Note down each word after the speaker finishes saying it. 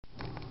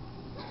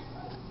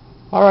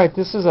Alright,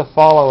 this is a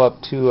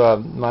follow-up to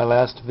my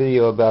last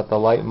video about the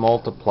Light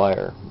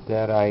Multiplier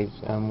that I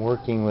am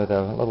working with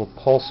a little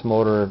pulse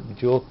motor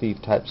jewel thief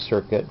type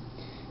circuit,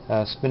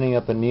 spinning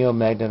up a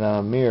neomagnet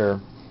on a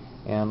mirror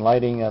and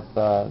lighting up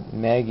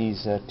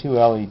Maggie's two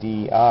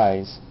LED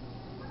eyes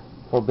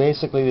for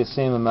basically the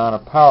same amount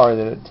of power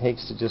that it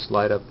takes to just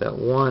light up that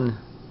one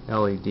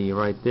LED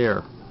right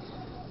there.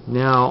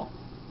 Now,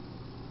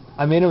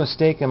 I made a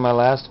mistake in my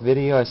last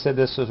video. I said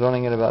this was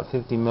running at about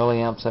 50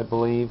 milliamps, I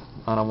believe,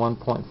 on a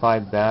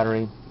 1.5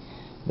 battery.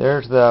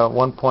 There's the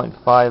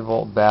 1.5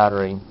 volt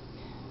battery,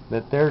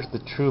 but there's the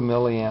true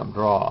milliamp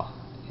draw,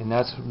 and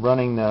that's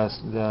running the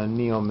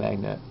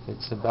neomagnet.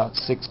 It's about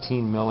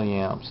 16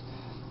 milliamps.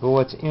 But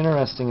what's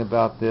interesting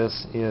about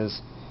this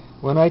is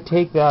when I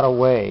take that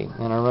away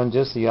and I run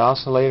just the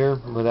oscillator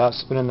without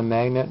spinning the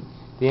magnet,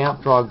 the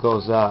amp draw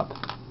goes up.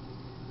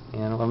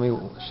 And let me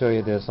show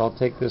you this. I'll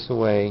take this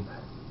away.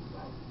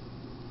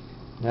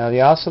 Now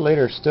the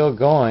oscillator is still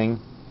going.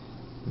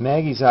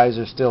 Maggie's eyes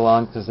are still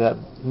on because that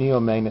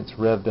neomagnet's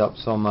revved up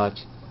so much.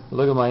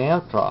 Look at my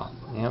amp draw.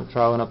 The amp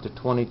draw went up to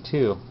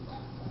 22.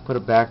 Put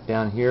it back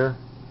down here.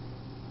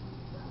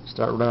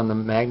 Start running the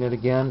magnet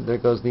again. There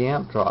goes the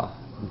amp draw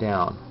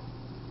down.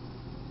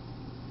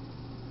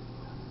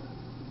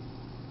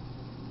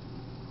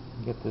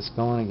 Get this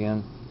going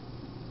again.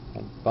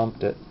 I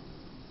bumped it.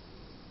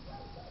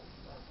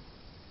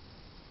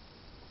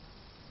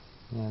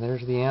 Yeah,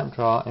 there's the amp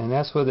draw, and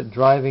that's with it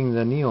driving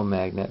the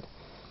neomagnet,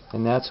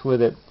 and that's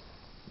with it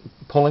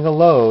pulling a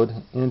load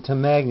into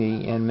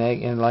Maggie and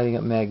lighting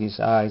up Maggie's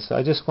eyes. So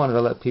I just wanted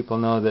to let people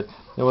know that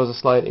there was a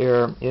slight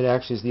error. It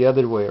actually is the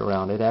other way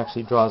around. It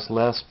actually draws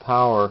less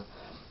power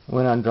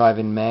when I'm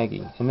driving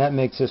Maggie, and that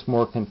makes this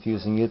more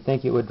confusing. You'd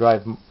think it would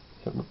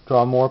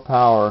draw more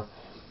power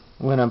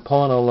when I'm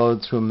pulling a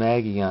load through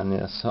Maggie on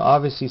this. So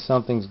obviously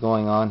something's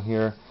going on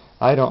here.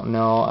 I don't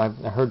know. I've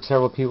heard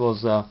several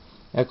people's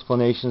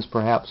explanations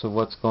perhaps of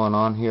what's going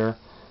on here.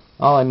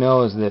 All I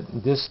know is that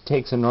this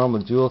takes a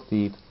normal jewel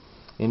thief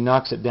and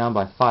knocks it down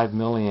by 5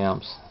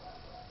 milliamps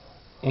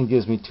and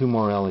gives me two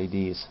more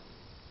LEDs.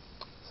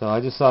 So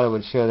I just thought I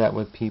would share that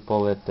with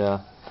people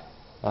that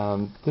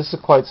this is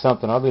quite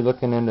something. I'll be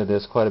looking into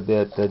this quite a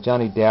bit.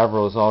 Johnny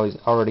Davro's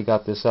already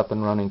got this up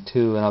and running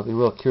too, and I'll be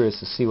real curious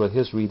to see what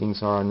his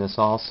readings are on this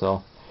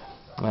also.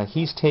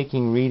 He's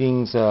taking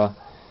readings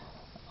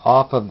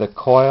off of the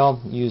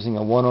coil using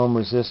a 1 ohm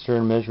resistor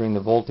and measuring the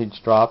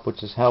voltage drop,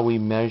 which is how we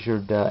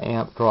measured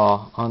amp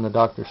draw on the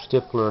Dr.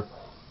 Stifler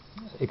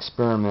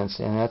experiments,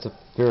 and that's a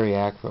very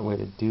accurate way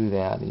to do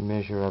that. You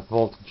measure a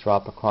voltage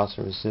drop across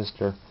a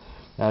resistor.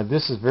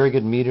 This is a very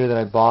good meter that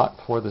I bought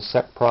for the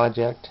SEC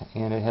project,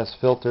 and it has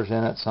filters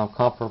in it, so I'm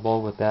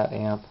comfortable with that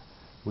amp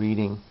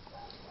reading.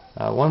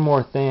 One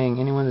more thing,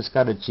 anyone that's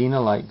got a Gina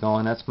light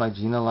going, that's my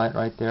Gina light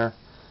right there.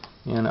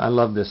 And I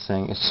love this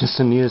thing. It's just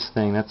the neatest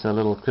thing. That's a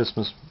little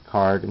Christmas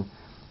card, and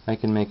I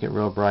can make it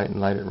real bright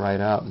and light it right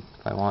up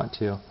if I want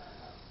to,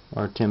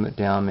 or dim it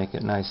down, make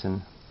it nice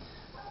and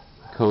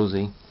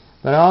cozy.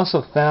 But I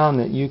also found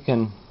that you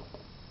can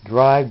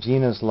drive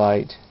Gina's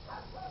light.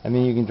 I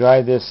mean, you can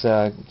drive this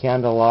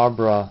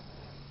candelabra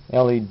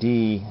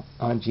LED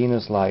on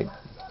Gina's light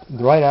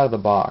right out of the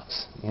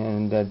box.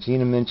 And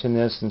Gina mentioned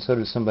this, and so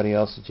did somebody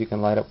else, that you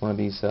can light up one of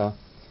these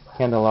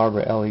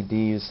candelabra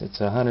LEDs.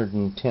 It's a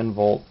 110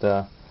 volt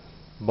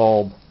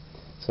bulb.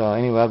 So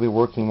anyway, I'll be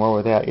working more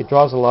with that. It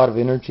draws a lot of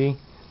energy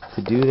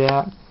to do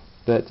that,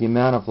 but the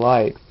amount of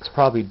light is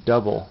probably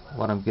double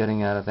what I'm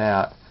getting out of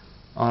that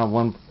on a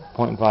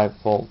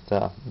 1.5 volt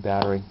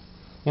battery.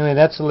 Anyway,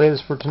 that's the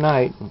latest for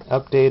tonight.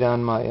 Update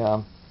on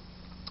my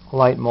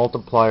Light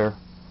Multiplier,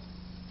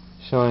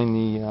 showing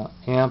the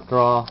amp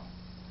draw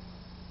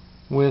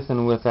with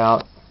and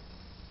without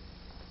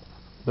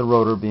the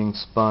rotor being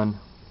spun.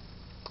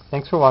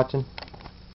 Thanks for watching.